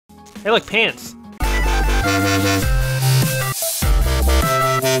Hey, look, pants.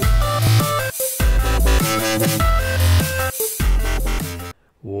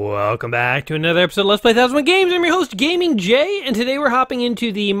 Welcome back to another episode of Let's Play 1001 Games. I'm your host, Gaming Jay, and today we're hopping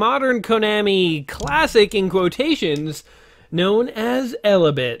into the modern Konami classic, in quotations, known as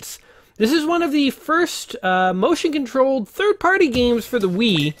Elebits. This is one of the first motion-controlled third-party games for the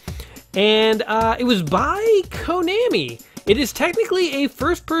Wii, and it was by Konami. It is technically a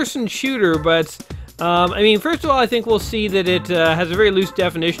first-person shooter, but I mean, first of all, I think we'll see that it has a very loose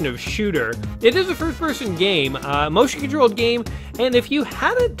definition of shooter. It is a first-person game, motion-controlled game, and if you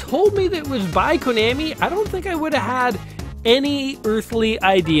hadn't told me that it was by Konami, I don't think I would have had any earthly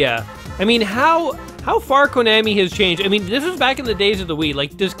idea. I mean, how far Konami has changed. I mean, this was back in the days of the Wii.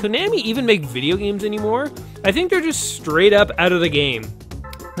 Like, does Konami even make video games anymore? I think they're just straight up out of the game.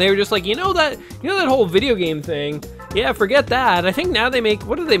 They were just like, you know that whole video game thing? Yeah, forget that. I think now they make,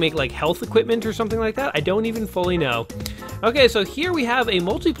 what do they make, like health equipment or something like that? I don't even fully know. Okay, so here we have a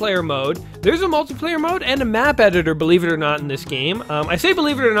multiplayer mode. There's a multiplayer mode and a map editor, believe it or not, in this game. I say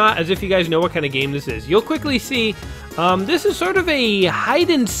believe it or not as if you guys know what kind of game this is. You'll quickly see this is sort of a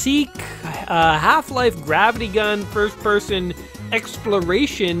hide-and-seek, Half-Life gravity gun, first-person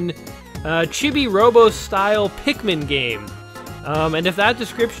exploration, Chibi-Robo-style Pikmin game. And if that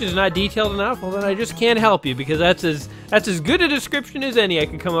description is not detailed enough, well then I just can't help you, because that's as good a description as any I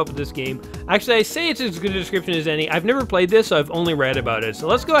could come up with this game. Actually, I say it's as good a description as any. I've never played this, so I've only read about it. So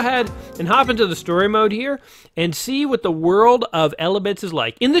let's go ahead and hop into the story mode here and see what the world of Elebits is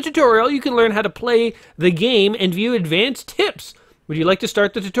like. In the tutorial, you can learn how to play the game and view advanced tips. Would you like to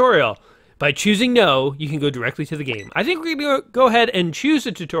start the tutorial? By choosing no, you can go directly to the game. I think we're going to go ahead and choose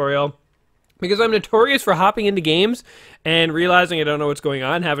the tutorial, because I'm notorious for hopping into games and realizing I don't know what's going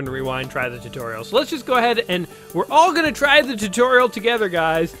on, having to rewind, try the tutorial. So let's just go ahead and we're all going to try the tutorial together,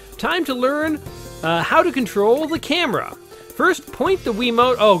 guys. Time to learn how to control the camera. First, point the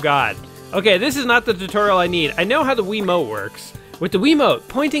Wiimote. Oh, God. Okay, this is not the tutorial I need. I know how the Wiimote works. With the Wiimote,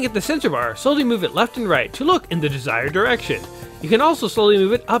 pointing at the sensor bar, slowly move it left and right to look in the desired direction. You can also slowly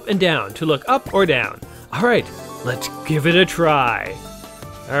move it up and down to look up or down. All right, let's give it a try.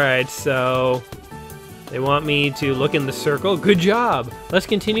 Alright, so they want me to look in the circle. Good job! Let's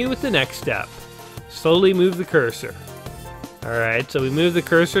continue with the next step. Slowly move the cursor. Alright, so we move the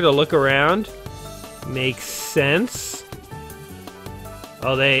cursor to look around. Makes sense.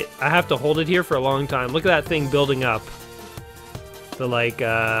 Oh, I have to hold it here for a long time. Look at that thing building up. The, like,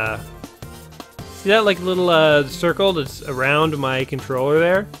 see that, like, little, circle that's around my controller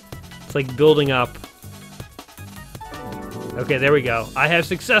there? It's, like, building up. Okay, there we go. I have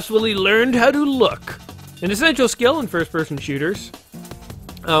successfully learned how to look. An essential skill in first-person shooters.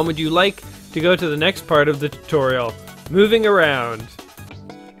 Would you like to go to the next part of the tutorial? Moving around.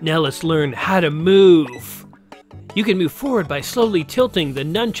 Now let's learn how to move. You can move forward by slowly tilting the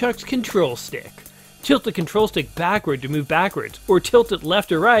nunchuck's control stick. Tilt the control stick backward to move backwards, or tilt it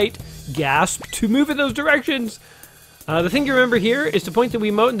left or right, gasp, to move in those directions. The thing to remember here is to point the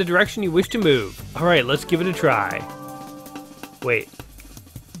Wiimote in the direction you wish to move. Alright, let's give it a try. Wait.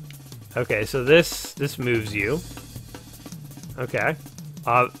 Okay, so this moves you. Okay.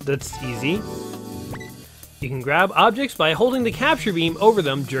 That's easy. You can grab objects by holding the capture beam over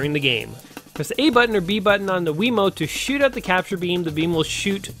them during the game. Press the A button or B button on the Wiimote to shoot at the capture beam. The beam will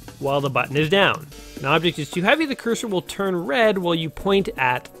shoot while the button is down. If an object is too heavy, the cursor will turn red while you point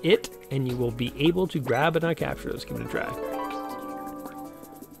at it, and you will be able to grab and not capture. Let's give it a try.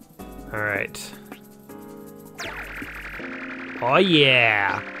 Alright. Oh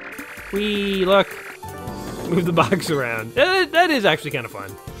yeah! Whee, look! Move the box around. That is actually kind of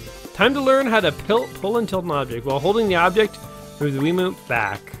fun. Time to learn how to pull and tilt an object. While holding the object, move the Wiimote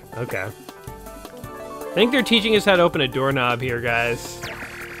back. Okay. I think they're teaching us how to open a doorknob here, guys.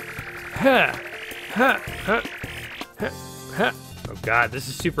 Ha! Ha! Ha! Ha! Ha! Oh god, this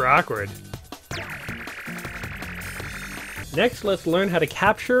is super awkward. Next, let's learn how to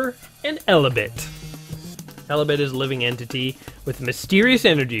capture an Elebit. Elebit is a living entity with mysterious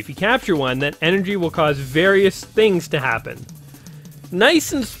energy. If you capture one, that energy will cause various things to happen.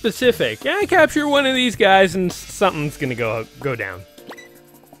 Nice and specific. Yeah, I capture one of these guys and something's gonna go down.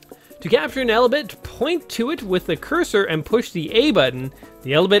 To capture an Elebit, point to it with the cursor and push the A button.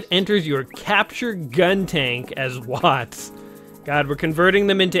 The Elebit enters your capture gun tank as watts. God, we're converting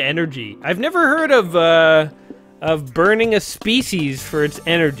them into energy. I've never heard of burning a species for its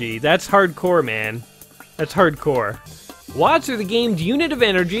energy. That's hardcore, man. That's hardcore. Watts are the game's unit of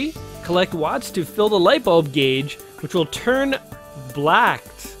energy. Collect watts to fill the light bulb gauge, which will turn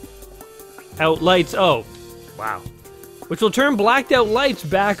blacked out lights. Oh, wow. which will turn blacked out lights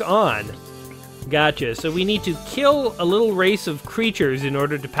back on. Gotcha. So we need to kill a little race of creatures in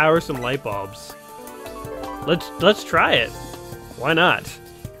order to power some light bulbs. Let's try it. Why not?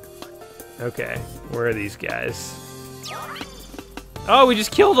 Okay, where are these guys? Oh, we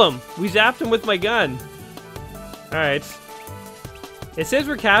just killed them. We zapped them with my gun. All right. It says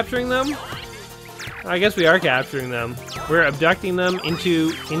we're capturing them. I guess we are capturing them. We're abducting them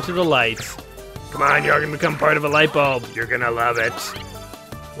into the lights. Come on, you're gonna become part of a light bulb. You're gonna love it.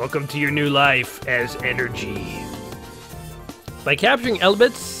 Welcome to your new life as energy. By capturing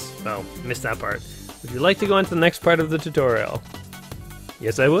Elebits, oh, missed that part. Would you like to go on to the next part of the tutorial?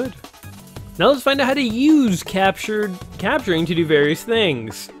 Yes, I would. Now let's find out how to use capturing to do various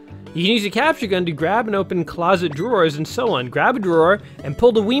things. You can use a capture gun to grab and open closet drawers and so on. Grab a drawer and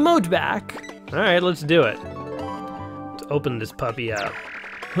pull the Wiimote back. All right, let's do it. Let's open this puppy up.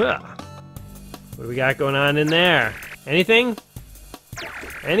 Huh. What do we got going on in there? Anything?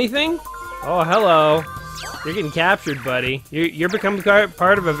 Anything? Oh, hello. You're getting captured, buddy. You're becoming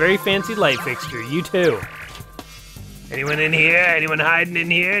part of a very fancy light fixture. You too. Anyone in here? Anyone hiding in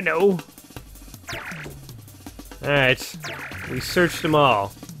here? No. All right. We searched them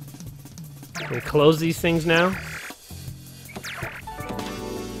all. Can we close these things now?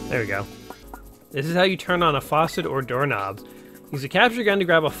 There we go. This is how you turn on a faucet or doorknob. Use a capture gun to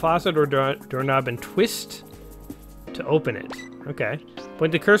grab a faucet or doorknob and twist to open it. Okay.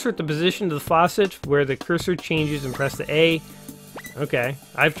 Point the cursor at the position of the faucet where the cursor changes and press the A. Okay.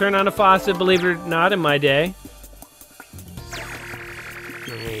 I've turned on a faucet, believe it or not, in my day.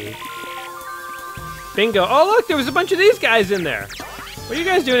 Bingo. Oh, look, there was a bunch of these guys in there. What are you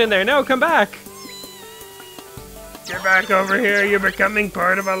guys doing in there? No, come back. Get back over here. You're becoming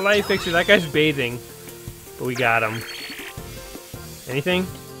part of a light fixture. That guy's bathing, but we got him. Anything?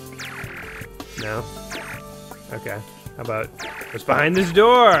 No? Okay. How about, what's behind this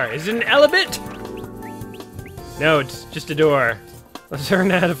door? Is it an Elebit? No, it's just a door. Let's learn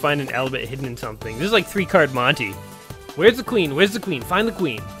how to find an Elebit hidden in something. This is like 3-card Monty. Where's the queen? Where's the queen? Find the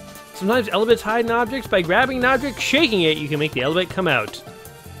queen. Sometimes Elebits hide in objects. By grabbing an object, shaking it, you can make the Elebit come out.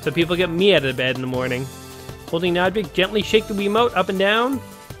 So people get me out of bed in the morning. Holding an object, gently shake the Wiimote up and down.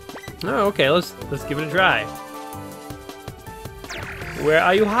 Oh, okay, let's give it a try. Where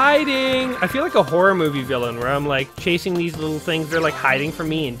are you hiding? I feel like a horror movie villain where I'm like chasing these little things. They're like hiding from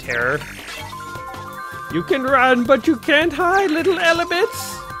me in terror. You can run, but you can't hide, little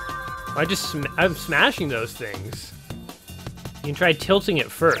Elebits. I'm smashing those things. You can try tilting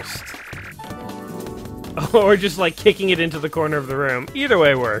it first. Or just like kicking it into the corner of the room. Either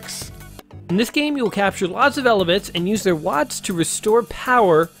way works. In this game, you will capture lots of Elebits and use their watts to restore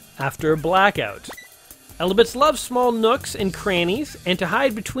power after a blackout. Elebits love small nooks and crannies, and to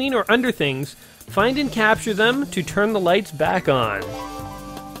hide between or under things, find and capture them to turn the lights back on.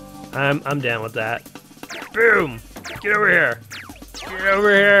 I'm down with that. Boom! Get over here! Get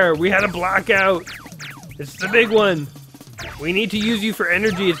over here! We had a blackout! It's the big one! We need to use you for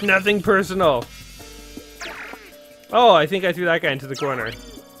energy, it's nothing personal. Oh, I think I threw that guy into the corner.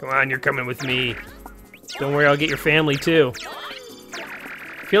 Come on, you're coming with me. Don't worry, I'll get your family too.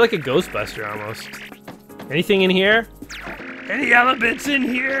 I feel like a Ghostbuster almost. Anything in here? Any Elebits in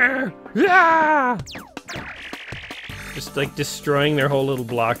here? Ah! Just like destroying their whole little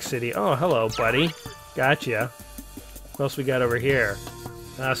block city. Oh, hello, buddy. Gotcha. What else we got over here?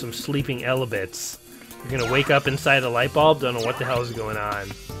 Ah, some sleeping Elebits. You're gonna wake up inside a light bulb? Don't know what the hell is going on.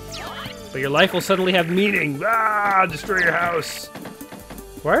 But your life will suddenly have meaning. Ah! Destroy your house.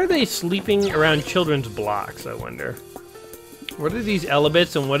 Why are they sleeping around children's blocks, I wonder? What are these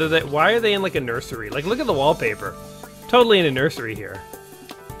Elebits and what are they? Why are they in like a nursery? Like, look at the wallpaper. Totally in a nursery here.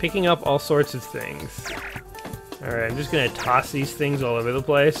 Picking up all sorts of things. Alright, I'm just gonna toss these things all over the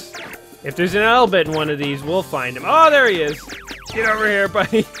place. If there's an Elebit in one of these, we'll find him. Oh, there he is! Get over here,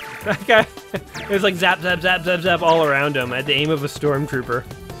 buddy. That guy, there's like zap, zap, zap, zap, zap all around him at the aim of a stormtrooper.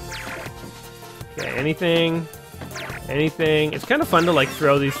 Okay, anything? Anything? It's kind of fun to like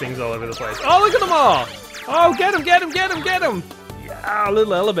throw these things all over the place. Oh, look at them all! Oh, get him, get him, get him, get him! Yeah,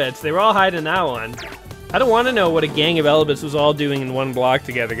 little Elebits. They were all hiding in that one. I don't want to know what a gang of Elebits was all doing in one block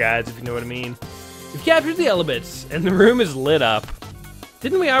together, guys, if you know what I mean. We've captured the Elebits, and the room is lit up.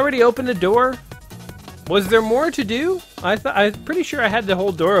 Didn't we already open the door? Was there more to do? I'm pretty sure I had the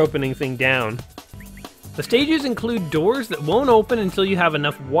whole door opening thing down. The stages include doors that won't open until you have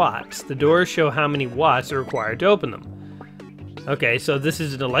enough watts. The doors show how many watts are required to open them. Okay, so this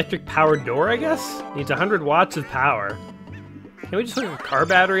is an electric powered door, I guess? Needs 100 watts of power. Can we just hook a car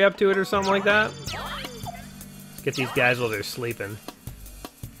battery up to it or something like that? Let's get these guys while they're sleeping.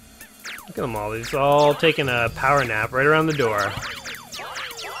 Look at them all. They're just all taking a power nap right around the door.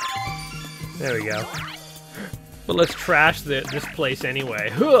 There we go. But let's trash this place anyway.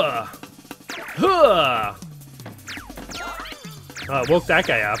 Huh! Huh! Oh, it woke that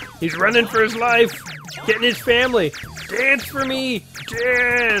guy up. He's running for his life. Getting his family. Dance for me!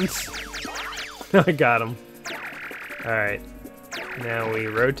 Dance! I got him. Alright. Now we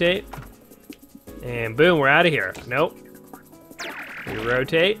rotate. And boom, we're out of here. Nope. We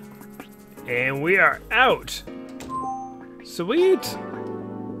rotate. And we are out. Sweet.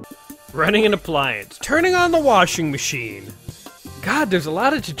 Running an appliance. Turning on the washing machine. God, there's a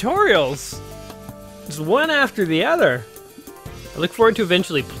lot of tutorials. It's one after the other. I look forward to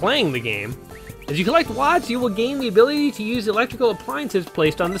eventually playing the game. As you collect watts, you will gain the ability to use electrical appliances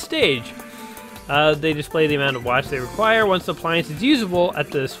placed on the stage. They display the amount of watts they require. Once the appliance is usable,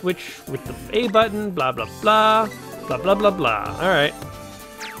 at the switch with the A button, blah, blah, blah, blah, blah, blah, blah. All right.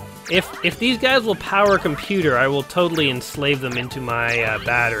 If these guys will power a computer, I will totally enslave them into my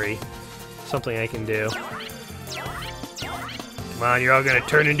battery. Something I can do. Come on, you're all gonna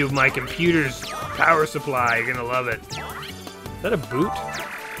turn into my computer's power supply. You're gonna love it. Is that a boot?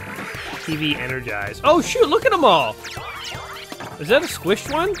 TV energized. Oh shoot, look at them all! Is that a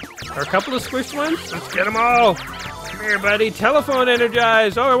squished one? Or a couple of squished ones? Let's get them all! Come here, buddy. Telephone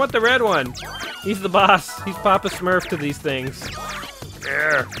energized! Oh, I want the red one. He's the boss. He's Papa Smurf to these things. Come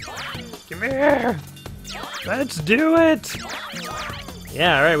here. Come here. Let's do it!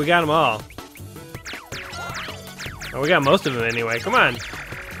 Yeah, alright, we got them all. Oh, we got most of them anyway. Come on.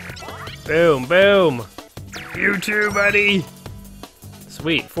 Boom, boom. You too, buddy.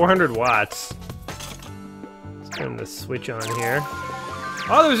 Sweet, 400 watts. Let's turn the switch on here.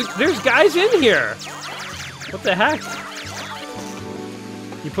 Oh, there's guys in here. What the heck?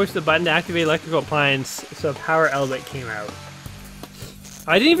 You push the button to activate electrical appliance, so a power element came out.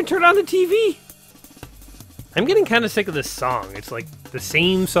 I didn't even turn on the TV. I'm getting kind of sick of this song. It's like the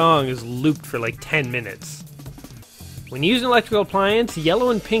same song is looped for like 10 minutes. When you use an electrical appliance, yellow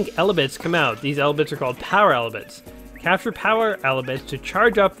and pink Elebits come out. These Elebits are called power Elebits. Capture power Elebits to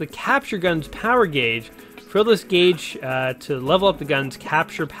charge up the capture gun's power gauge. Fill this gauge to level up the gun's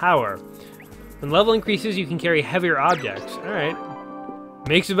capture power. When level increases, you can carry heavier objects. Alright.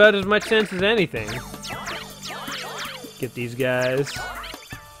 Makes about as much sense as anything. Get these guys.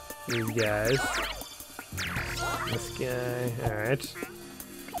 These guys. This guy. Alright.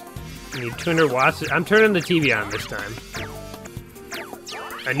 You need 200 watts. I'm turning the TV on this time.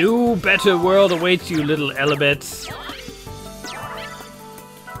 A new, better world awaits you, little Elebits.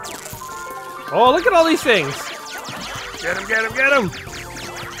 Oh, look at all these things! Get them, get them, get them!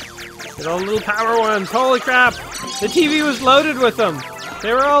 Get all the little power ones. Holy crap! The TV was loaded with them.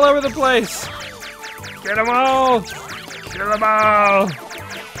 They were all over the place. Get them all! Kill them all!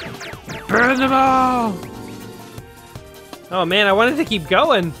 Burn them all! Oh man, I wanted to keep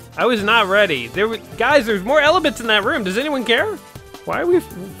going. I was not ready. Guys, there's more Elebits in that room. Does anyone care? Why are we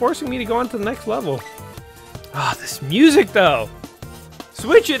forcing me to go on to the next level? Ah, this music though.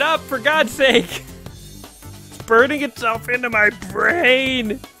 Switch it up for God's sake. It's burning itself into my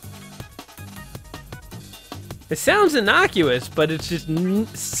brain. It sounds innocuous, but it's just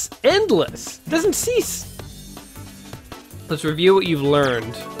endless. It doesn't cease. Let's review what you've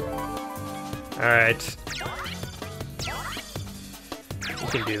learned. All right.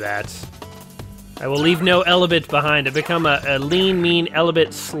 Can do that. I will leave no Elebit behind. I become a lean, mean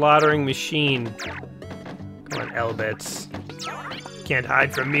Elebit slaughtering machine. Come on, Elebits. You can't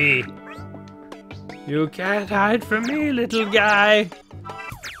hide from me. You can't hide from me, little guy.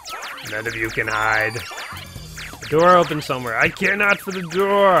 None of you can hide. The door opens somewhere. I care not for the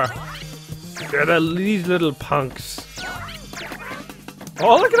door. They're these little punks.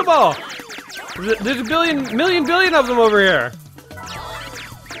 Oh, look at them all. There's a million billion of them over here.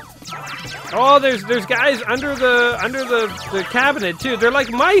 Oh, there's guys under the cabinet too. They're like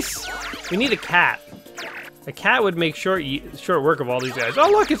mice. We need a cat. A cat would make short work of all these guys.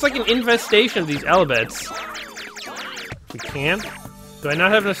 Oh look, it's like an infestation of these Elebits. We can't. Do I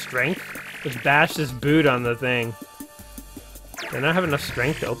not have enough strength? Let's bash this boot on the thing. Do I not have enough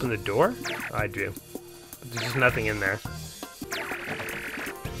strength to open the door? Oh, I do. But there's just nothing in there.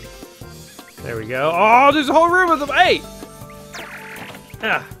 There we go. Oh, there's a whole room of them. Hey!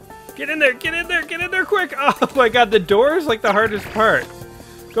 Ah. Get in there, get in there, get in there quick! Oh my god, the door is like the hardest part.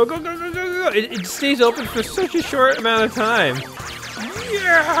 Go, go, go, go, go, go! It stays open for such a short amount of time.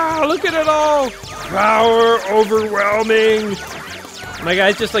 Yeah! Look at it all! Power overwhelming! My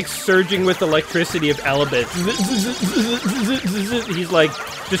guy's just like surging with electricity of Elebits. He's like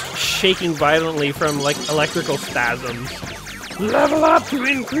just shaking violently from like electrical spasms. Level up to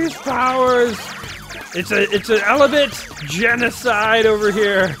increase powers! It's an Elebits genocide over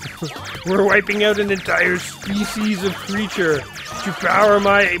here. We're wiping out an entire species of creature to power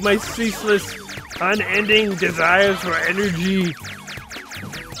my ceaseless, unending desires for energy.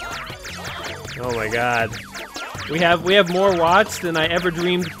 Oh my god. We have more watts than I ever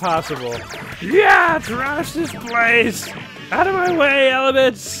dreamed possible. Yeah, trash this place! Out of my way,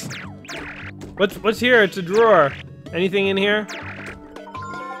 Elebits! What's here? It's a drawer. Anything in here?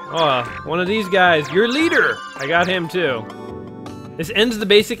 Oh, one of these guys. Your leader! I got him too. This ends the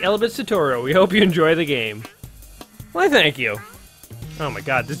basic Elebits tutorial. We hope you enjoy the game. Why, thank you. Oh my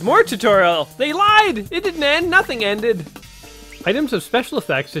god, there's more tutorial! They lied! It didn't end, nothing ended! Items of special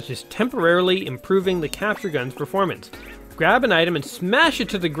effects such as temporarily improving the capture gun's performance. Grab an item and smash it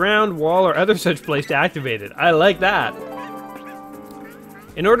to the ground, wall, or other such place to activate it. I like that.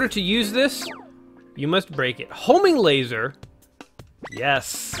 In order to use this, you must break it. Homing laser.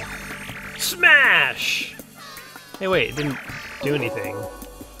 Yes. Smash! Hey, wait, it didn't do anything. Oh,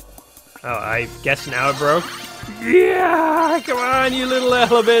 I guess now it broke? Yeah! Come on, you little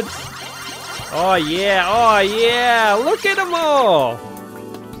Elebits! Oh yeah, look at them all!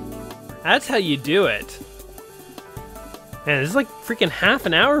 That's how you do it. Man, this is like freaking half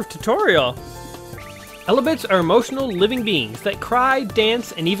an hour of tutorial. Elebits are emotional living beings that cry,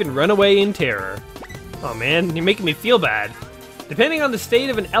 dance, and even run away in terror. Oh man, you're making me feel bad. Depending on the state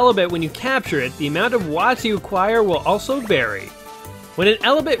of an Elebit when you capture it, the amount of watts you acquire will also vary. When an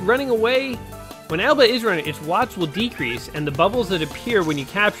Elebit is running, its watts will decrease, and the bubbles that appear when you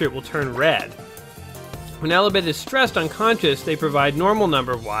capture it will turn red. When Elebit is stressed unconscious, they provide normal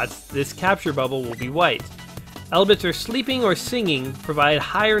number of watts. This capture bubble will be white. Elebits are sleeping or singing, provide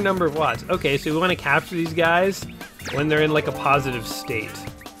higher number of watts. Okay, so we want to capture these guys when they're in like a positive state.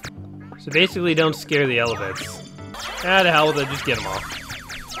 So basically, don't scare the Elebits. Ah, the hell with it, just get them all.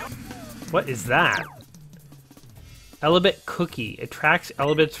 What is that? Elebit cookie. It tracks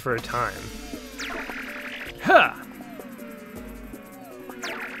Elebits for a time. Huh!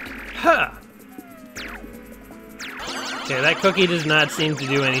 Huh! Okay, that cookie does not seem to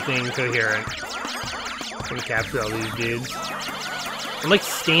do anything coherent. I'm gonna capture all these dudes. I'm like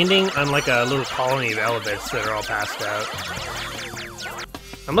standing on like a little colony of Elebits that are all passed out.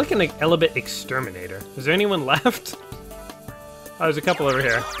 I'm like an Elebit exterminator. Is there anyone left? Oh, there's a couple over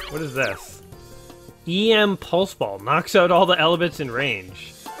here. What is this? EM Pulse Ball. Knocks out all the Elebits in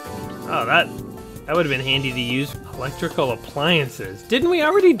range. Oh, that would have been handy to use. Electrical appliances. Didn't we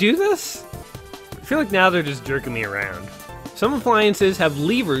already do this? I feel like now they're just jerking me around. Some appliances have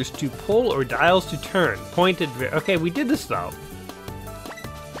levers to pull or dials to turn. Pointed. Okay, we did this though.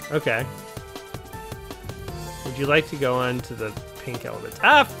 Okay. Would you like to go on to the pink Elebits?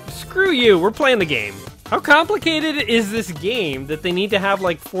 Ah, screw you! We're playing the game. How complicated is this game that they need to have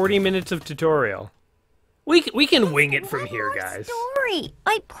like 40 minutes of tutorial? We can wing it from here, guys. Story.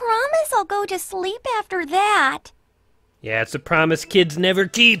 I promise I'll go to sleep after that. Yeah, it's a promise kids never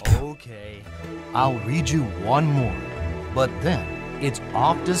keep. Okay, I'll read you one more, but then it's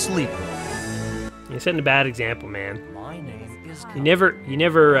off to sleep. You're setting a bad example, man. My name is. You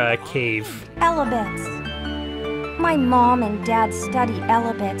never cave. Elebits. My mom and dad study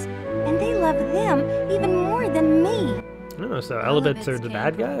Elebits, and they love them even more than me. Oh, so Elebits are the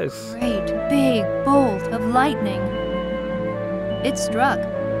bad guys? Great big bolt of lightning. It struck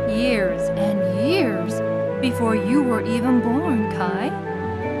years and years before you were even born, Kai.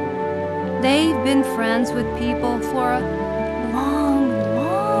 They've been friends with people for a long,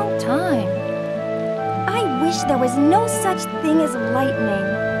 long time. I wish there was no such thing as lightning.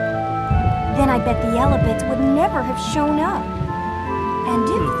 Then I bet the Elebits would never have shown up. And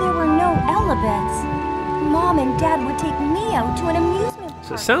if there were no Elebits, Mom and Dad would take me out to an amusement park.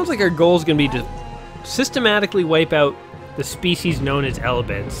 So it sounds like our goal is going to be to systematically wipe out the species known as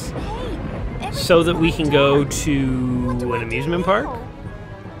Elebits so that we can go to an amusement park?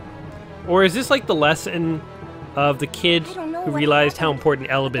 Or is this like the lesson of the kid who realized how important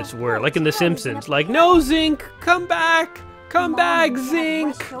Elebits were? Like in The Simpsons, like, no, Zinc, come back! Come back,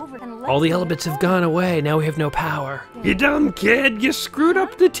 Zinc! All the Elebits have gone away, now we have no power. You dumb kid, you screwed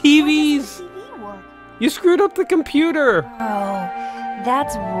up the TVs! You screwed up the computer! Oh,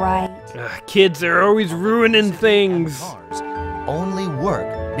 that's right. Kids are always ruining things. Cars only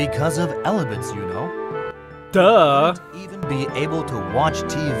work because of Elebits, you know. Duh. Even be able to watch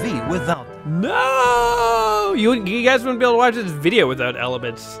TV without them. No! You guys wouldn't be able to watch this video without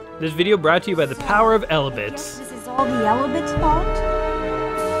Elebits. This video brought to you by the power of Elebits. This is all the Elebits' fault?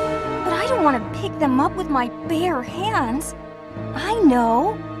 But I don't want to pick them up with my bare hands. I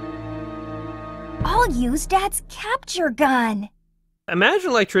know. I'll use Dad's capture gun. Imagine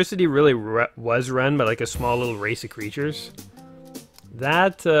electricity really was run by like a small little race of creatures.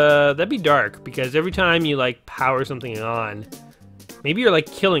 That'd be dark, because every time you like power something on, maybe you're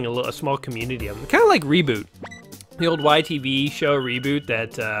like killing a small community of them. Kind of like Reboot, the old YTV show Reboot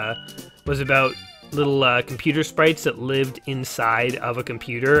that was about little computer sprites that lived inside of a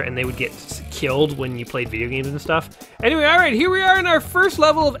computer, and they would get killed when you played video games and stuff. Anyway, all right, here we are in our first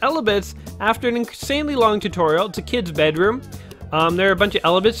level of Elebits after an insanely long tutorial. It's a kid's bedroom. There are a bunch of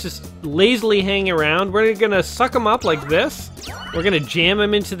Elebits just lazily hanging around. We're gonna suck them up like this. We're gonna jam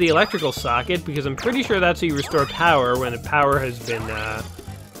them into the electrical socket, because I'm pretty sure that's how you restore power when the power has been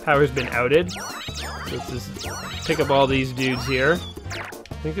outed. So let's just pick up all these dudes here.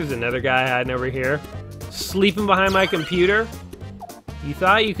 I think there's another guy hiding over here, sleeping behind my computer. You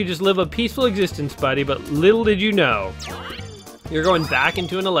thought you could just live a peaceful existence, buddy, but little did you know. You're going back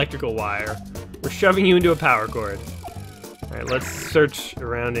into an electrical wire. We're shoving you into a power cord. All right, let's search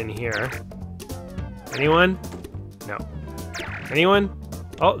around in here. Anyone? No. Anyone?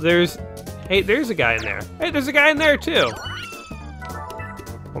 Oh, there's a guy in there. Hey, there's a guy in there too.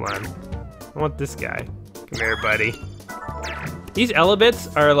 Hold on. I want this guy. Come here, buddy. These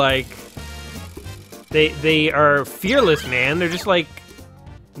Elebits are like, they are fearless, man. They're just like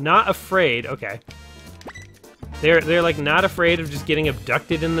not afraid. Okay. They're like not afraid of just getting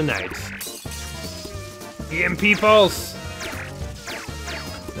abducted in the night. EMP pulse.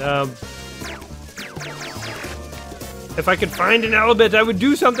 If I could find an Elebit, I would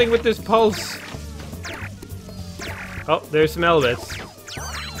do something with this pulse. Oh, there's some Elebits.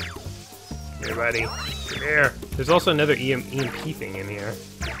 Here, buddy. Come here. There's also another EMP thing in here.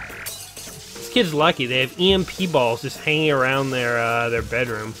 This kid's lucky. They have EMP balls just hanging around their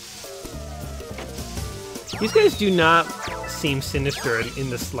bedroom. These guys do not seem sinister in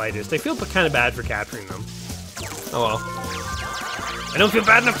the slightest. I feel kind of bad for capturing them. Oh well. I don't feel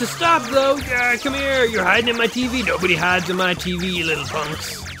bad enough to stop, though. Yeah, come here. You're hiding in my TV. Nobody hides in my TV, you little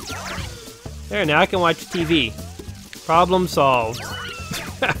punks. There, now I can watch TV. Problem solved.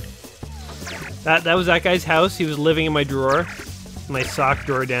 That was that guy's house. He was living in my drawer. My sock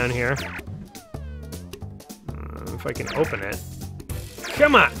drawer down here. If I can open it.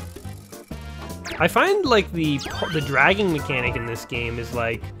 Come on! I find, like, the dragging mechanic in this game is,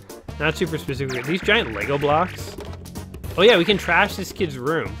 like, not super specific. These giant Lego blocks. Oh, yeah, we can trash this kid's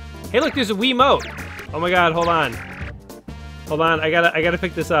room. Hey, look, there's a Wiimote. Oh, my God, hold on. Hold on, I gotta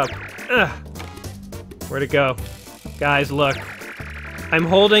pick this up. Ugh. Where'd it go? Guys, look. I'm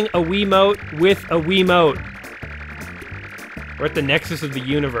holding a Wiimote with a Wiimote. We're at the nexus of the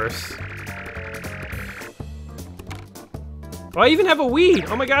universe. Oh, I even have a Wii.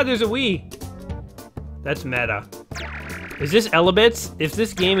 Oh my God, there's a Wii. That's meta. Is this Elebits? If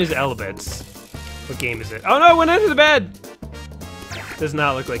this game is Elebits, what game is it? Oh no, it went under the bed. Does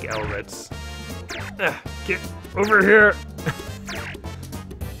not look like Elebits. Get over here.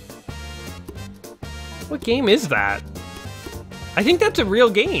 What game is that? I think that's a real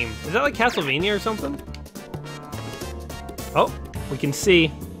game. Is that like Castlevania or something? Oh, we can see.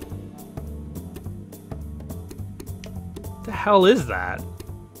 What the hell is that?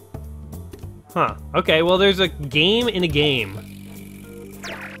 Huh. Okay, well there's a game in a game.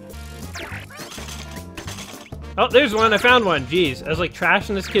 Oh, there's one. I found one. Jeez. I was like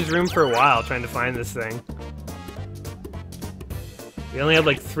trashing this kid's room for a while trying to find this thing. We only have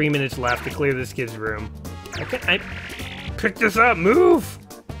like 3 minutes left to clear this kid's room. I pick this up, move!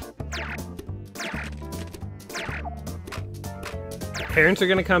 Parents are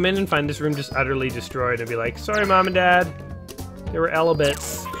gonna come in and find this room just utterly destroyed and be like, sorry, Mom and Dad. There were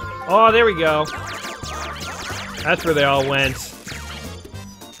Elebits. Oh, there we go. That's where they all went.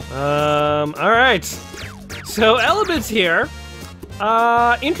 Alright. So, Elebits here.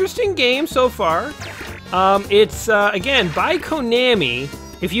 Interesting game so far. It's, again, by Konami.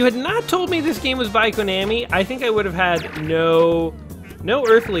 If you had not told me this game was by Konami, I think I would have had no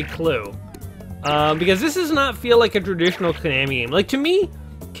earthly clue. Because this does not feel like a traditional Konami game. Like, to me,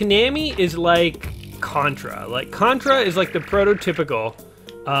 Konami is like Contra. Like, Contra is like the prototypical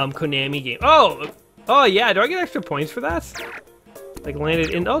Konami game. Oh yeah, do I get extra points for that? Like,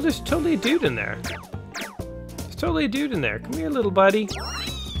 landed in, oh, there's totally a dude in there. There's totally a dude in there. Come here, little buddy.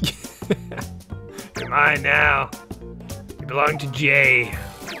 You're mine now. You belong to Jay.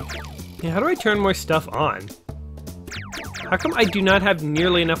 Yeah, how do I turn more stuff on? How come I do not have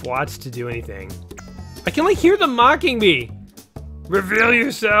nearly enough watts to do anything? I can, like, hear them mocking me. Reveal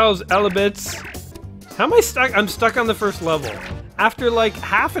yourselves, Elebits. How am I stuck? I'm stuck on the first level. After, like,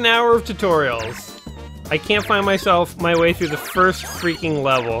 half an hour of tutorials, I can't find my way through the first freaking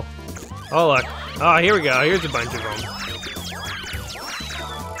level. Oh, look. Oh, here we go. Here's a bunch of them.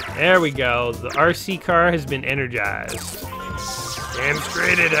 There we go. The RC car has been energized. Damn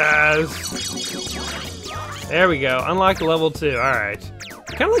straight it has. There we go. Unlock level 2. Alright.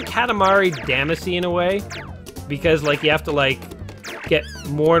 Kind of like Katamari Damacy in a way. Because, like, you have to, like, get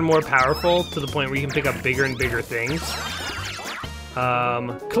more and more powerful to the point where you can pick up bigger and bigger things.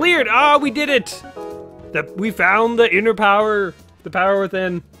 Cleared! Oh, we did it! We found the inner power. The power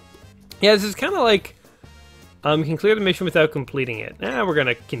within. Yeah, this is kind of like, you can clear the mission without completing it. We're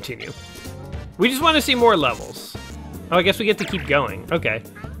gonna continue. We just want to see more levels. Oh, I guess we get to keep going. Okay.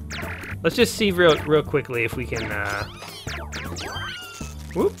 Let's just see real quickly if we can,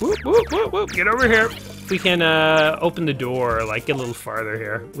 whoop, whoop, whoop, whoop, whoop, get over here. If we can, open the door, or, like, get a little farther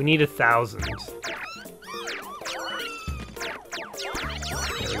here. We need 1,000.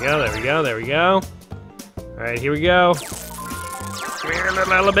 There we go, there we go, there we go. Alright, here we go. Come here,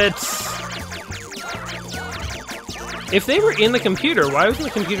 little Elebits. If they were in the computer, why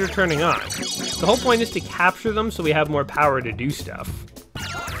wasn't the computer turning on? The whole point is to capture them so we have more power to do stuff.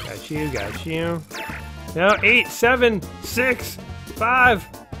 Got you, got you. No, 8, 7, 6, 5.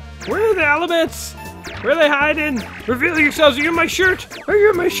 Where are the Elebits? Where are they hiding? Reveal yourselves. Are you in my shirt? Are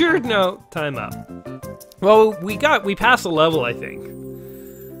you in my shirt? No, time up. Well, we passed the level, I think.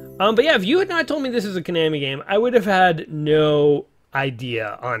 But yeah, if you had not told me this is a Konami game, I would have had no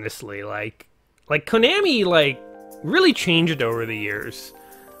idea, honestly. Like Konami, like, really changed over the years.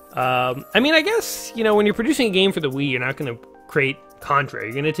 I mean, I guess, you know, when you're producing a game for the Wii, you're not going to create Contra.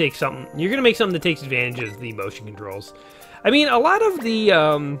 You're going to take something, you're going to make something that takes advantage of the motion controls. I mean, a lot of the,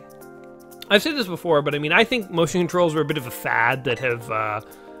 I've said this before, but I mean, I think motion controls were a bit of a fad that have,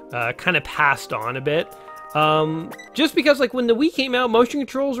 kind of passed on a bit. Just because, like, when the Wii came out, motion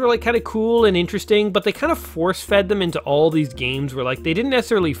controls were, like, kind of cool and interesting, but they kind of force-fed them into all these games where, like, they didn't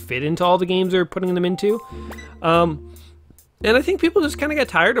necessarily fit into all the games they were putting them into. And I think people just kind of got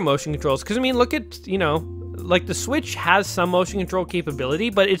tired of motion controls, because, I mean, look at, you know, like, the Switch has some motion control capability,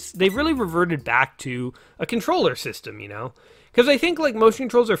 but they've really reverted back to a controller system, you know? Because I think, like, motion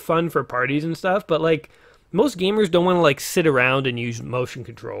controls are fun for parties and stuff, but, like, most gamers don't want to, like, sit around and use motion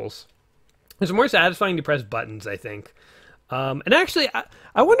controls. It's more satisfying to press buttons, I think. And actually,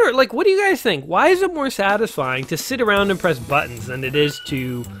 I wonder, like, what do you guys think? Why is it more satisfying to sit around and press buttons than it is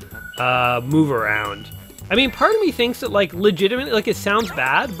to move around? I mean, part of me thinks that, like, legitimately, like, it sounds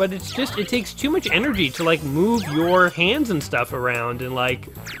bad, but it's just, it takes too much energy to, like, move your hands and stuff around and, like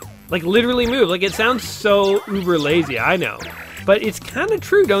literally move. Like, it sounds so uber lazy, I know. But it's kind of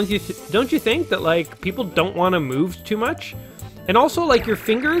true, don't you think, that, like, people don't want to move too much? And also, like, your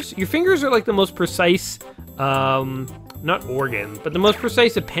fingers are, like, the most precise, not organ, but the most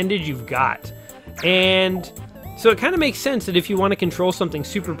precise appendage you've got. And so it kind of makes sense that if you want to control something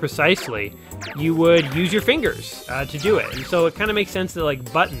super precisely, you would use your fingers to do it. And so it kind of makes sense that,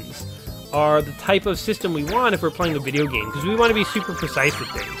 like, buttons are the type of system we want if we're playing a video game, because we want to be super precise with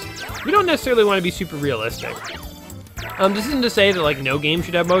things. We don't necessarily want to be super realistic. This isn't to say that, like, no game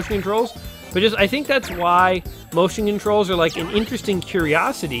should have motion controls, but just, I think that's why motion controls are, like, an interesting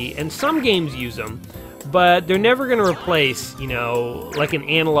curiosity, and some games use them, but they're never going to replace, you know, like, an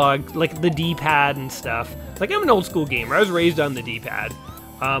analog, like the D-pad and stuff. Like, I'm an old school gamer. I was raised on the D-pad.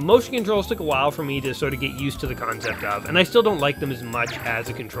 Motion controls took a while for me to sort of get used to the concept of, and I still don't like them as much as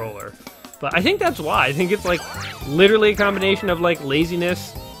a controller. But I think that's why. I think it's, like, literally a combination of, like,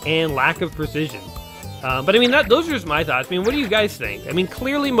 laziness and lack of precision. But I mean, those are just my thoughts. I mean, what do you guys think? I mean,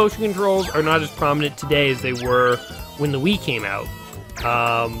 clearly motion controls are not as prominent today as they were when the Wii came out.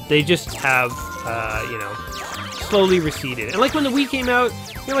 They just have, you know, slowly receded. And like when the Wii came out,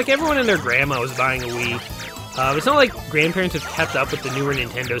 you know, like everyone and their grandma was buying a Wii. It's not like grandparents have kept up with the newer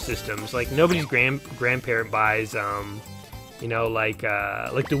Nintendo systems. Like nobody's grandparent buys, you know, like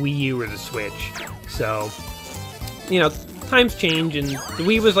the Wii U or the Switch. So, you know, times change, and the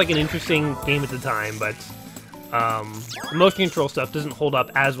Wii was like an interesting game at the time, but the motion control stuff doesn't hold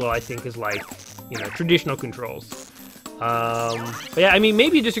up as well, I think, as, like, you know, traditional controls. But yeah, I mean,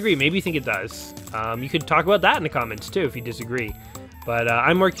 maybe you disagree, maybe you think it does. You could talk about that in the comments too if you disagree. But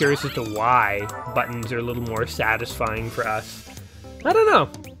I'm more curious as to why buttons are a little more satisfying for us. I don't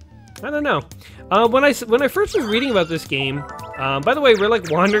know. When I first was reading about this game, by the way, we're like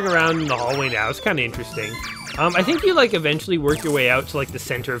wandering around in the hallway now. It's kind of interesting. I think you like eventually work your way out to like the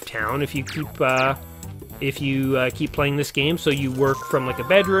center of town if you keep playing this game. So you work from like a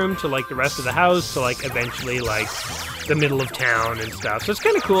bedroom to like the rest of the house to like eventually like the middle of town and stuff. So it's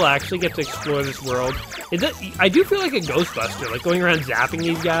kind of cool. I actually get to explore this world. I do feel like a Ghostbuster, like going around zapping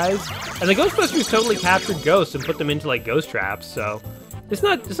these guys. And the Ghostbusters totally captured ghosts and put them into like ghost traps. So It's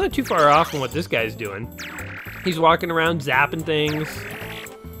not too far off from what this guy's doing. He's walking around zapping things.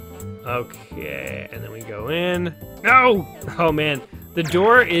 Okay, and then we go in. No! Oh man, the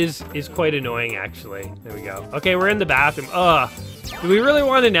door is quite annoying actually. There we go. Okay, we're in the bathroom. Ugh. Do we really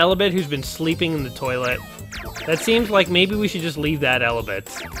want an Elebit who's been sleeping in the toilet? That seems like maybe we should just leave that Elebit.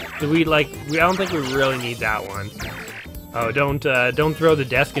 I don't think we really need that one. Oh, don't throw the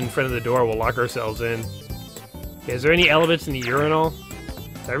desk in front of the door. We'll lock ourselves in. Okay, is there any Elebits in the urinal?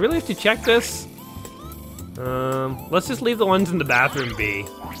 Do I really have to check this? Let's just leave the ones in the bathroom be.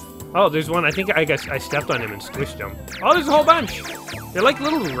 Oh, there's one. I think I stepped on him and squished him. Oh, there's a whole bunch. They're like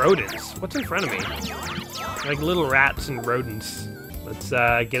little rodents. What's in front of me? Like little rats and rodents. Let's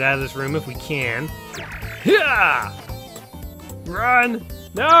get out of this room if we can. Yeah! Run!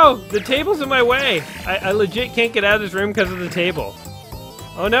 No! The table's in my way! I legit can't get out of this room because of the table.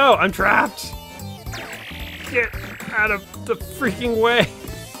 Oh no! I'm trapped! Get out of the freaking way!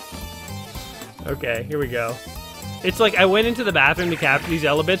 Okay, here we go. It's like I went into the bathroom to capture these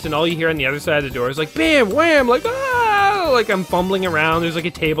Elebits, and all you hear on the other side of the door is like bam, wham, like ah, like I'm fumbling around. There's like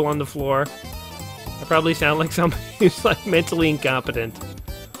a table on the floor. I probably sound like somebody who's like mentally incompetent.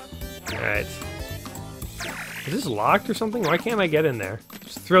 All right, is this locked or something? Why can't I get in there?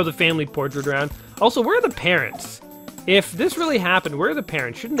 Just throw the family portrait around. Also, where are the parents? If this really happened, where are the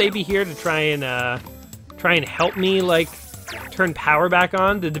parents? Shouldn't they be here to try and help me like turn power back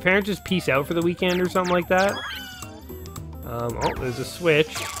on? Did the parents just peace out for the weekend or something like that? Oh, there's a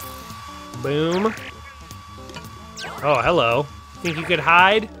switch. Boom. Oh, hello. Think you could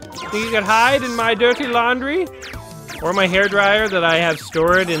hide? Think you could hide in my dirty laundry? Or my hairdryer that I have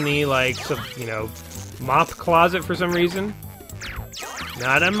stored in the, like, mop closet for some reason?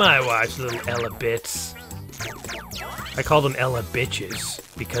 Not on my watch, little Elebits. I call them Elebitches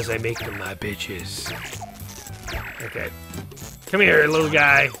because I make them my bitches. Okay. Come here, little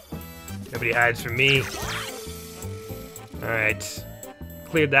guy. Nobody hides from me. Alright.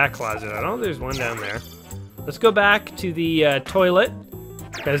 Cleared that closet out. Oh, there's one down there. Let's go back to the toilet.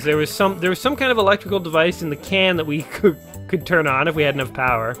 Because there was some kind of electrical device in the can that we could turn on if we had enough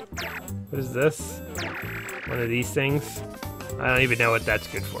power. What is this? One of these things? I don't even know what that's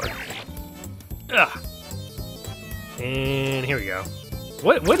good for. Ugh. And here we go.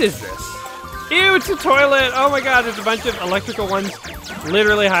 What is this? Ew, it's a toilet! Oh my god, there's a bunch of electrical ones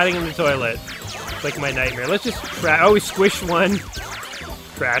literally hiding in the toilet. It's like my nightmare. Let's just we squished one.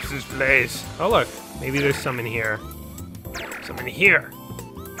 Trash this place. Oh look, maybe there's some in here. Some in here.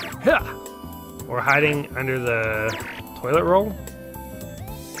 Huh. Or hiding under the toilet roll.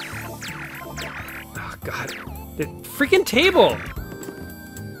 Oh god. The freaking table!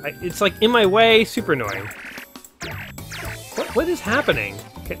 It's like in my way, super annoying. What is happening?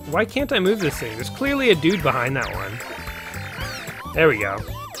 Why can't I move this thing? There's clearly a dude behind that one. There we go.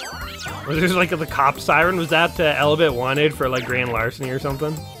 Was there like the cop siren? Was that Elebit wanted for like grand larceny or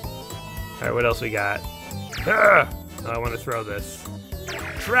something? Alright, what else we got? Oh, I want to throw this.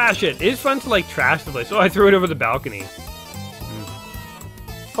 Trash it! It is fun to like trash the place. Oh, I threw it over the balcony.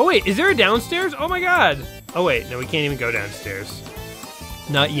 Oh wait, is there a downstairs? Oh my god! Oh wait, no, we can't even go downstairs.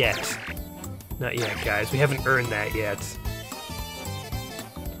 Not yet. Not yet, guys. We haven't earned that yet.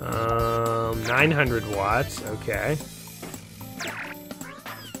 900 watts. Okay.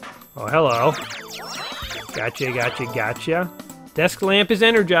 Oh, hello. Gotcha, gotcha, gotcha. Desk lamp is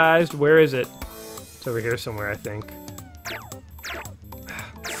energized. Where is it? It's over here somewhere, I think.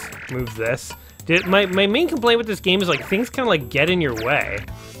 Move this. My main complaint with this game is like things kind of like get in your way.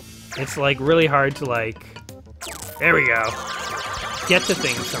 It's like really hard to like. There we go. Get to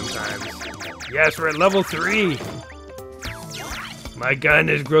things sometimes. Yes, we're at level 3. My gun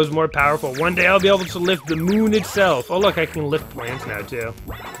grows more powerful. One day I'll be able to lift the moon itself. Oh look, I can lift plants now too.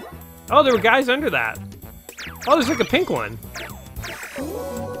 Oh, there were guys under that. Oh, there's like a pink one.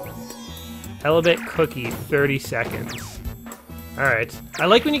 Elebit cookie, 30 seconds. Alright. I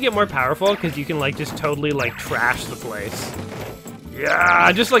like when you get more powerful because you can like just totally like trash the place.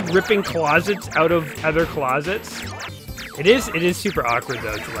 Yeah, just like ripping closets out of other closets. It is super awkward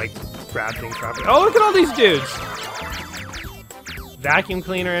though to like grab things properly. Oh, look at all these dudes! Vacuum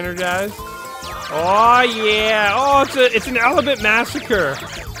cleaner energized. Oh yeah! Oh, it's an Elebit massacre.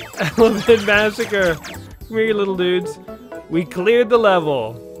 Elebit massacre. Come here, you little dudes. We cleared the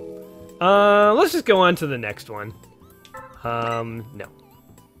level. Let's just go on to the next one. No.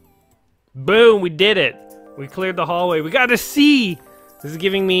 Boom! We did it. We cleared the hallway. We got a C. This is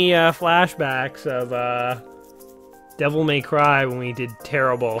giving me flashbacks of Devil May Cry when we did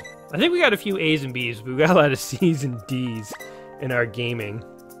terrible. I think we got a few A's and B's, but we got a lot of C's and D's in our gaming.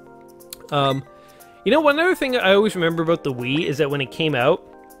 You know, one other thing I always remember about the Wii is that when it came out,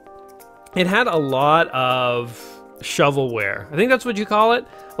 it had a lot of shovelware. I think that's what you call it.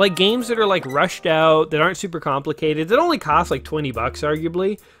 Like games that are like rushed out, that aren't super complicated, that only cost like 20 bucks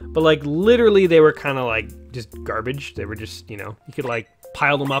arguably, but like literally they were kind of like just garbage. They were just, you know, you could like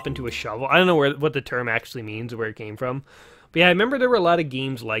pile them up into a shovel. I don't know what the term actually means or where it came from. But yeah, I remember there were a lot of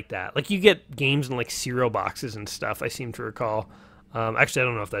games like that. Like you get games in like cereal boxes and stuff, I seem to recall. Actually, I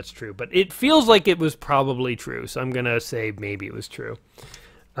don't know if that's true, but it feels like it was probably true. So I'm going to say maybe it was true.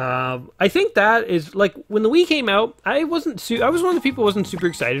 I think that is like when the Wii came out, I was one of the people who wasn't super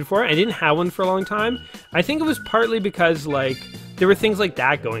excited for it. I didn't have one for a long time. I think it was partly because like there were things like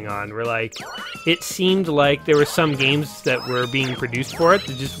that going on where like it seemed like there were some games that were being produced for it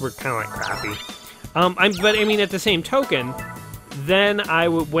that just were kind of like crappy. But I mean, at the same token, then I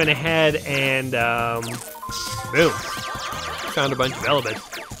went ahead and boom, found a bunch of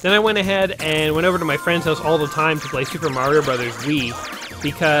Elebits. Then I went ahead and went over to my friend's house all the time to play Super Mario Brothers Wii,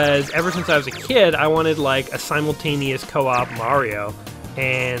 because ever since I was a kid, I wanted like a simultaneous co-op Mario,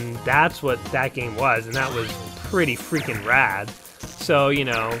 and that's what that game was, and that was pretty freaking rad. So, you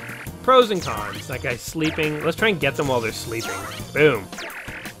know, pros and cons. That guy's sleeping. Let's try and get them while they're sleeping. Boom.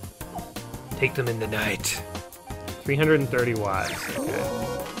 Take them in the night. 330 watts.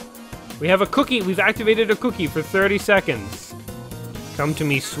 Okay. We have a cookie. We've activated a cookie for 30 seconds. Come to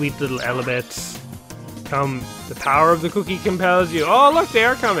me, sweet little Elebits. Come. The power of the cookie compels you. Oh, look, they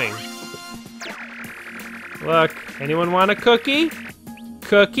are coming. Look. Anyone want a cookie?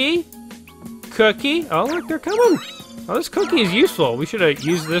 Cookie? Cookie? Oh, look, they're coming. Oh, this cookie is useful. We should have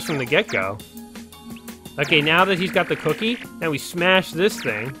used this from the get-go. Okay, now that he's got the cookie, now we smash this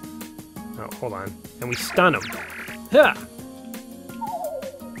thing. Oh, hold on. And we stun him. Huh.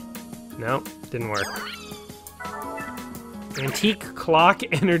 No, didn't work. Antique clock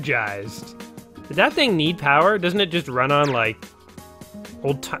energized. Did that thing need power? Doesn't it just run on, like,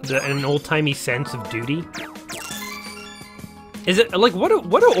 an old-timey sense of duty? Is it, like, what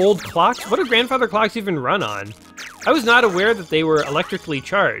do old clocks, what do grandfather clocks even run on? I was not aware that they were electrically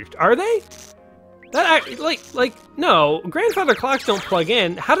charged. Are they? That, like, no, grandfather clocks don't plug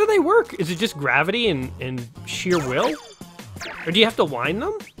in. How do they work? Is it just gravity and sheer will? Or do you have to wind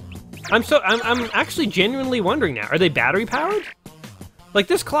them? I'm actually genuinely wondering now. Are they battery powered? Like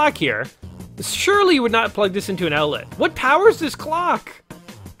this clock here, surely you would not plug this into an outlet. What powers this clock?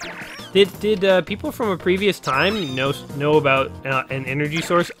 Did people from a previous time know about an energy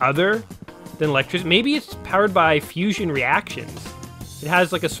source other than electricity? Maybe it's powered by fusion reactions. It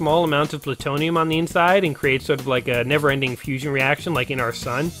has like a small amount of plutonium on the inside and creates sort of like a never-ending fusion reaction like in our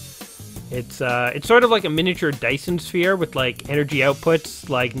sun. It's sort of like a miniature Dyson sphere with like energy outputs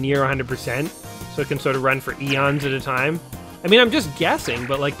like near 100%, so it can sort of run for eons at a time. I mean, I'm just guessing,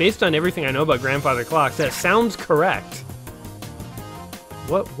 but like based on everything I know about grandfather clocks, that sounds correct.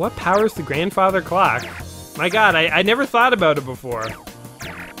 What powers the grandfather clock? My God, I never thought about it before.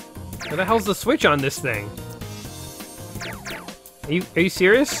 What the hell's the switch on this thing? Are you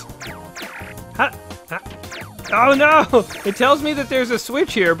serious? Oh no! It tells me that there's a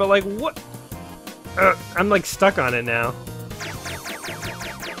switch here, but like what? I'm like stuck on it now.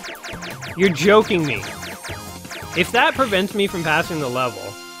 You're joking me. If that prevents me from passing the level,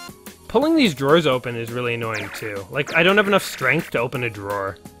 pulling these drawers open is really annoying too. Like I don't have enough strength to open a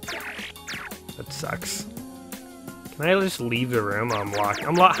drawer. That sucks. Can I just leave the room? I'm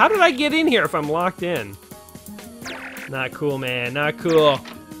locked. How did I get in here if I'm locked in? Not cool, man. Not cool.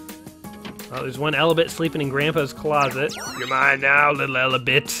 Oh, there's one Elebit sleeping in Grandpa's closet. You're mine now, little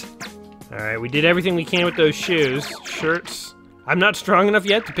Elebit. Alright, we did everything we can with those shoes. Shirts. I'm not strong enough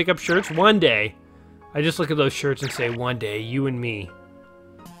yet to pick up shirts. One day. I just look at those shirts and say, one day, you and me.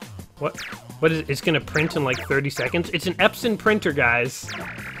 What is it? It's gonna print in like 30 seconds? It's an Epson printer, guys.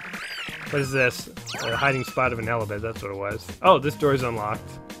 What is this? A hiding spot of an Elebit, that's what it was. Oh, this door's unlocked.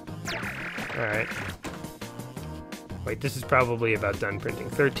 Alright. Wait, this is probably about done printing.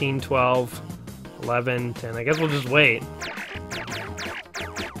 13, 12, 11, 10. I guess we'll just wait.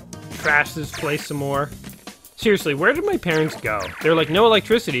 Trash this place some more. Seriously, where did my parents go? They're like, no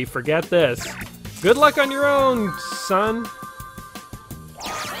electricity, forget this. Good luck on your own, son.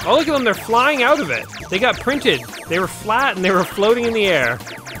 Oh, look at them, they're flying out of it. They got printed. They were flat and they were floating in the air.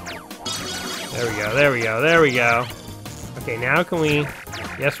 There we go, there we go, there we go. Okay, now can we...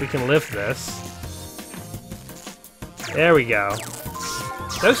 Yes, we can lift this. There we go.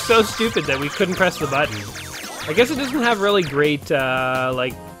 That was so stupid that we couldn't press the button. I guess it doesn't have really great,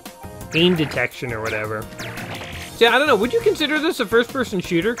 like, aim detection or whatever. So, I don't know, would you consider this a first-person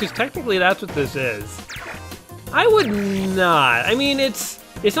shooter? Because technically that's what this is. I would not. I mean, it's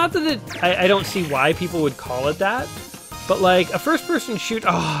It's not that I don't see why people would call it that, but like a first-person shoot.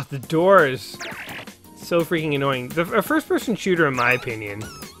 Oh, the doors. So freaking annoying. A first-person shooter, in my opinion.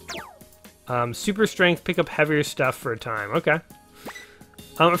 Super strength, pick up heavier stuff for a time. Okay.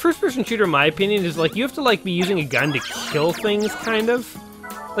 A first-person shooter, in my opinion, is like you have to like be using a gun to kill things, kind of.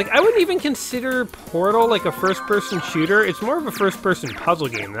 Like I wouldn't even consider Portal like a first-person shooter. It's more of a first-person puzzle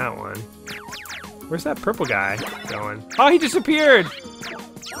game. That one. Where's that purple guy going? Oh, he disappeared.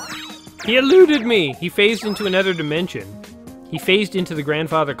 He eluded me. He phased into another dimension. He phased into the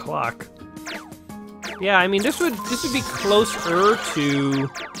grandfather clock. Yeah, I mean this would be closer to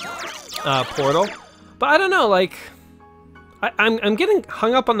Portal, but I don't know. Like, I'm getting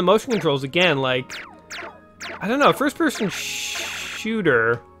hung up on the motion controls again. Like, I don't know. First-person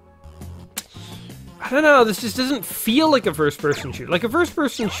shooter. I don't know. This just doesn't feel like a first-person shooter. Like a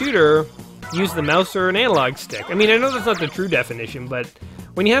first-person shooter, use the mouse or an analog stick. I mean, I know that's not the true definition, but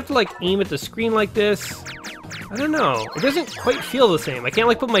when you have to like aim at the screen like this, I don't know. It doesn't quite feel the same. I can't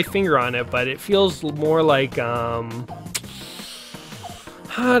like put my finger on it, but it feels more like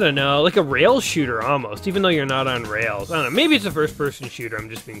I don't know, like a rail shooter almost, even though you're not on rails. I don't know, maybe it's a first-person shooter, I'm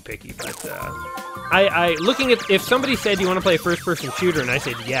just being picky, but looking at, if somebody said, do you want to play a first-person shooter, and I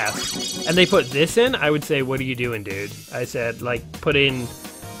said yes, and they put this in, I would say, what are you doing, dude? I said, like, put in,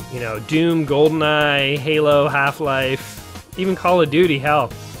 you know, Doom, GoldenEye, Halo, Half-Life, even Call of Duty,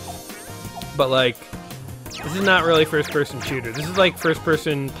 hell. But, like, this is not really first-person shooter. This is, like,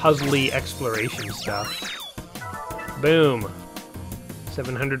 first-person puzzly exploration stuff. Boom.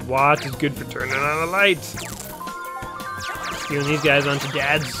 700 watts is good for turning on the lights. Stealing these guys onto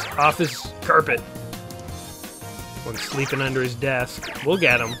Dad's office carpet. One's sleeping under his desk. We'll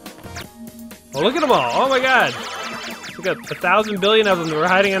get him. Oh, look at them all. Oh my god. We got 1,000 billion of them that were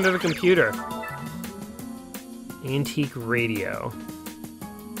hiding under the computer. Antique radio.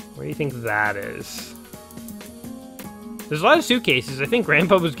 Where do you think that is? There's a lot of suitcases. I think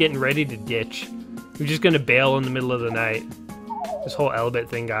Grandpa was getting ready to ditch. He was just gonna bail in the middle of the night. This whole Elebit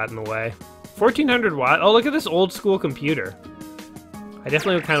thing got in the way. 1,400 watt. Oh, look at this old school computer. I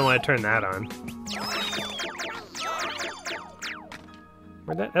definitely kind of want to turn that on.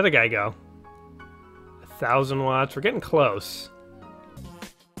 Where'd that other guy go? 1,000 watts. We're getting close.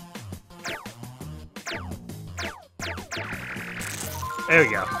 There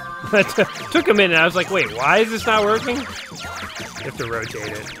we go. That took a minute. I was like, wait, why is this not working? You have to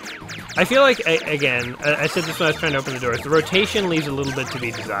rotate it. I feel like, again, I said this when I was trying to open the doors, the rotation leaves a little bit to be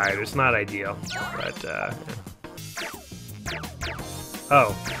desired. It's not ideal, but, yeah.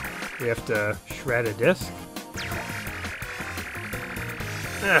 Oh, we have to shred a disc?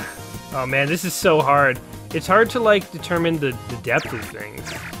 Ugh. Oh man, this is so hard. It's hard to, like, determine the depth of things.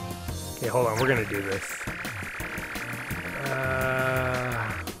 Okay, hold on, we're gonna do this.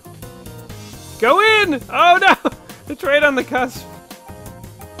 Go in! Oh no! It's right on the cusp.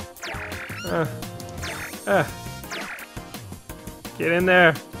 Get in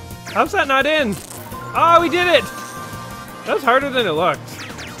there. How's that not in? Oh, we did it! That was harder than it looked.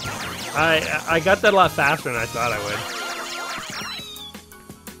 I got that a lot faster than I thought I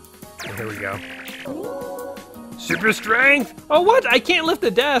would. And here we go. Super strength! Oh, what? I can't lift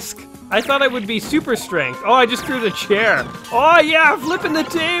the desk. I thought I would be super strength. Oh, I just threw the chair. Oh, yeah, flipping the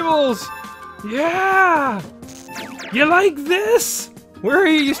tables. Yeah! You like this? Where are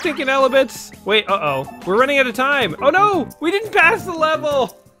you stinking Elebits? Wait, uh-oh. We're running out of time. Oh no! We didn't pass the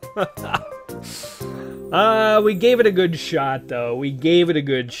level! We gave it a good shot, though. We gave it a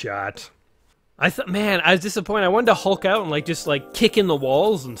good shot. I thought, man, I was disappointed. I wanted to Hulk out and, like, just, like, kick in the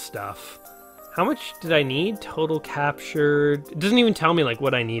walls and stuff. How much did I need? Total captured. It doesn't even tell me, like,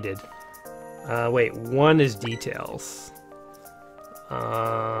 what I needed. Wait, 1 is details.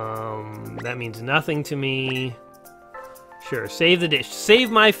 That means nothing to me. Sure, save the dish. Save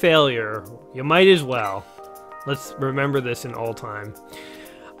my failure. You might as well. Let's remember this in all time.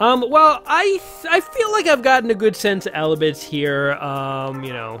 Well, I feel like I've gotten a good sense of Elebits here.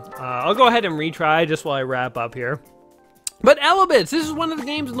 You know, I'll go ahead and retry just while I wrap up here. But Elebits, this is one of the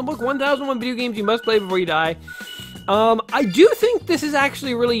games in the book, 1001 Video Games You Must Play Before You Die. I do think this is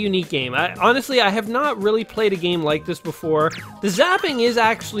actually a really unique game. Honestly, I have not really played a game like this before. The zapping is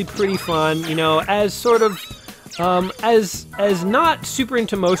actually pretty fun, you know, as sort of... as not super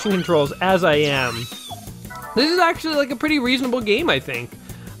into motion controls as I am, this is actually like a pretty reasonable game, I think.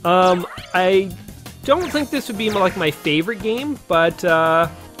 I don't think this would be like my favorite game, but yeah,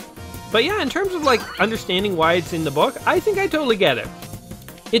 in terms of like understanding why it's in the book, I think I totally get it.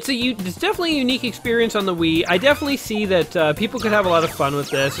 It's definitely a unique experience on the Wii. I definitely see that people could have a lot of fun with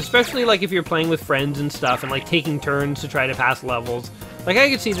this, especially like if you're playing with friends and stuff and like taking turns to try to pass levels. Like, I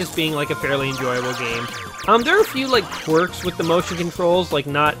could see this being, like, a fairly enjoyable game. There are a few, like, quirks with the motion controls, like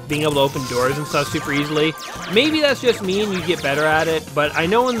not being able to open doors and stuff super easily. Maybe that's just me and you get better at it, but I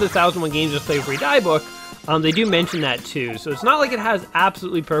know in the 1001 Games Just Play Free Die book, they do mention that too. So it's not like it has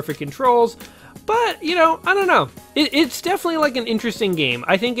absolutely perfect controls, but, you know, I don't know. It's definitely, like, an interesting game.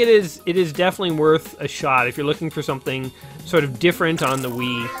 I think it is definitely worth a shot if you're looking for something sort of different on the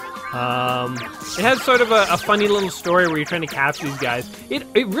Wii. It has sort of a funny little story where you're trying to capture these guys.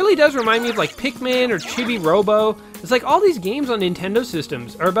 It really does remind me of like Pikmin or Chibi Robo. It's like all these games on Nintendo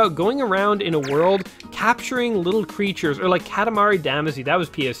systems are about going around in a world capturing little creatures, or like Katamari Damacy. That was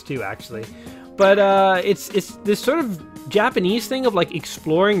PS2 actually. But it's this sort of Japanese thing of like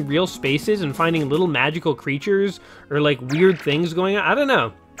exploring real spaces and finding little magical creatures or like weird things going on. I don't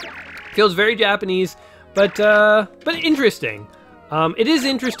know. Feels very Japanese, but interesting. It is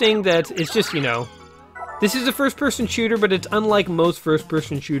interesting that it's just, you know, this is a first-person shooter, but it's unlike most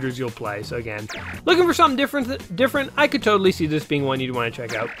first-person shooters you'll play. So again, looking for something different, I could totally see this being one you'd want to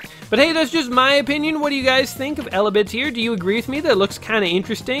check out. But hey, that's just my opinion. What do you guys think of Elebits here? Do you agree with me that it looks kind of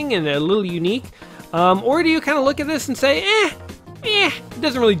interesting and a little unique? Or do you kind of look at this and say, it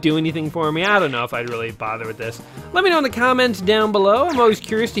doesn't really do anything for me. I don't know if I'd really bother with this. Let me know in the comments down below. I'm always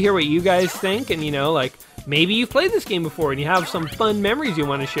curious to hear what you guys think, and you know, like, maybe you've played this game before and you have some fun memories you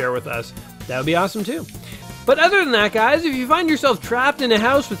want to share with us. That would be awesome too. But other than that, guys, if you find yourself trapped in a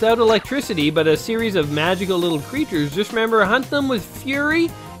house without electricity but a series of magical little creatures, just remember, hunt them with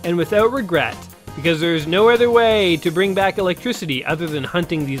fury and without regret, because there's no other way to bring back electricity other than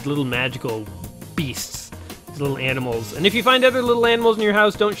hunting these little magical beasts, these little animals. And if you find other little animals in your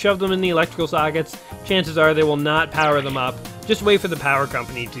house, don't shove them in the electrical sockets. Chances are they will not power them up. Just wait for the power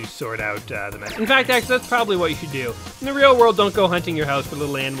company to sort out the mess. In fact, actually, that's probably what you should do. In the real world, don't go hunting your house for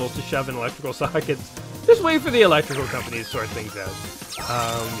little animals to shove in electrical sockets. Just wait for the electrical company to sort things out.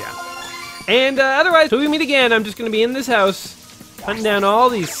 Yeah. And otherwise, till we meet again, I'm just going to be in this house, hunting down all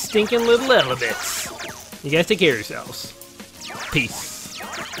these stinking little Elebits. You guys take care of yourselves. Peace.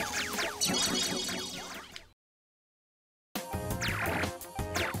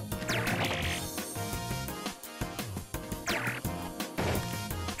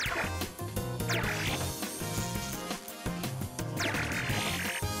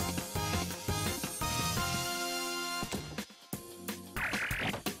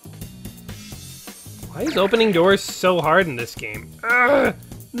 Why is opening doors so hard in this game? Ugh,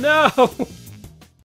 no!